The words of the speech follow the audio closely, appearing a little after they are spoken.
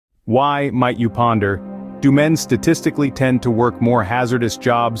Why, might you ponder, do men statistically tend to work more hazardous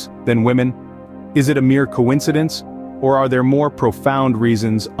jobs than women? Is it a mere coincidence, or are there more profound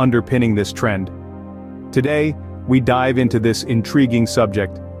reasons underpinning this trend? Today, we dive into this intriguing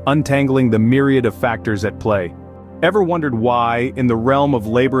subject, untangling the myriad of factors at play. Ever wondered why, in the realm of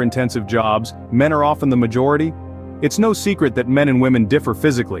labor-intensive jobs, men are often the majority? It's no secret that men and women differ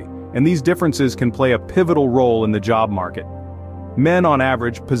physically, and these differences can play a pivotal role in the job market. Men on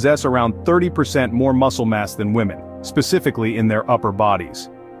average possess around 30% more muscle mass than women, specifically in their upper bodies.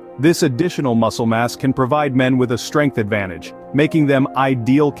 This additional muscle mass can provide men with a strength advantage, making them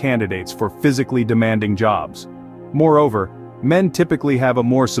ideal candidates for physically demanding jobs. Moreover, men typically have a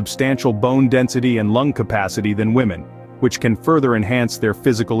more substantial bone density and lung capacity than women, which can further enhance their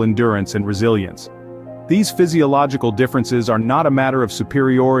physical endurance and resilience. These physiological differences are not a matter of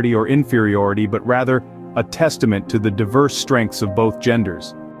superiority or inferiority but rather a testament to the diverse strengths of both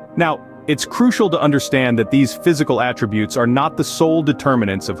genders. Now, it's crucial to understand that these physical attributes are not the sole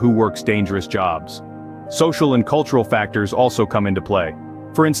determinants of who works dangerous jobs. Social and cultural factors also come into play.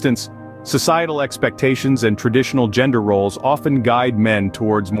 For instance, societal expectations and traditional gender roles often guide men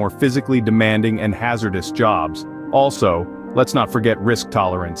towards more physically demanding and hazardous jobs. Also, let's not forget risk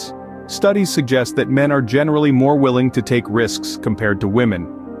tolerance. Studies suggest that men are generally more willing to take risks compared to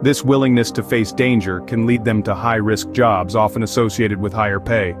women. This willingness to face danger can lead them to high-risk jobs often associated with higher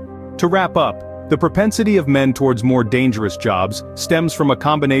pay. To wrap up, the propensity of men towards more dangerous jobs stems from a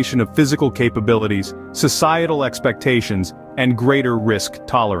combination of physical capabilities, societal expectations, and greater risk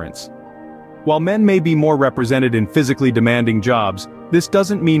tolerance. While men may be more represented in physically demanding jobs, this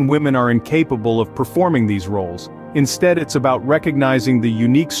doesn't mean women are incapable of performing these roles. Instead, it's about recognizing the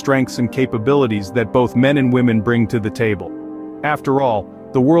unique strengths and capabilities that both men and women bring to the table. After all,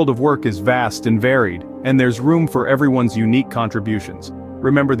 the world of work is vast and varied, and there's room for everyone's unique contributions.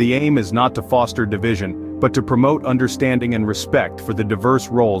 Remember, the aim is not to foster division, but to promote understanding and respect for the diverse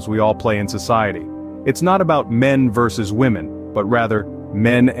roles we all play in society. It's not about men versus women, but rather,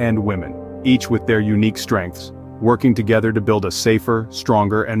 men and women, each with their unique strengths, working together to build a safer,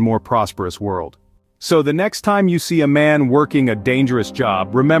 stronger, and more prosperous world. So the next time you see a man working a dangerous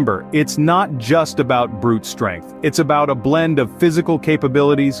job, remember, it's not just about brute strength. It's about a blend of physical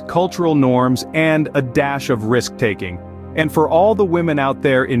capabilities, cultural norms, and a dash of risk-taking. And for all the women out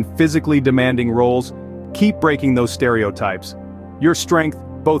there in physically demanding roles, keep breaking those stereotypes. Your strength,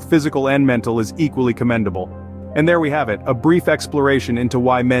 both physical and mental, is equally commendable. And there we have it, a brief exploration into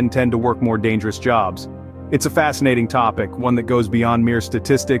why men tend to work more dangerous jobs. It's a fascinating topic, one that goes beyond mere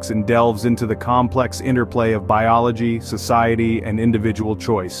statistics and delves into the complex interplay of biology, society, and individual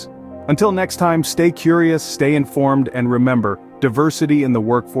choice. Until next time, stay curious, stay informed, and remember, diversity in the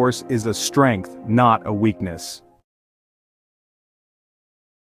workforce is a strength, not a weakness.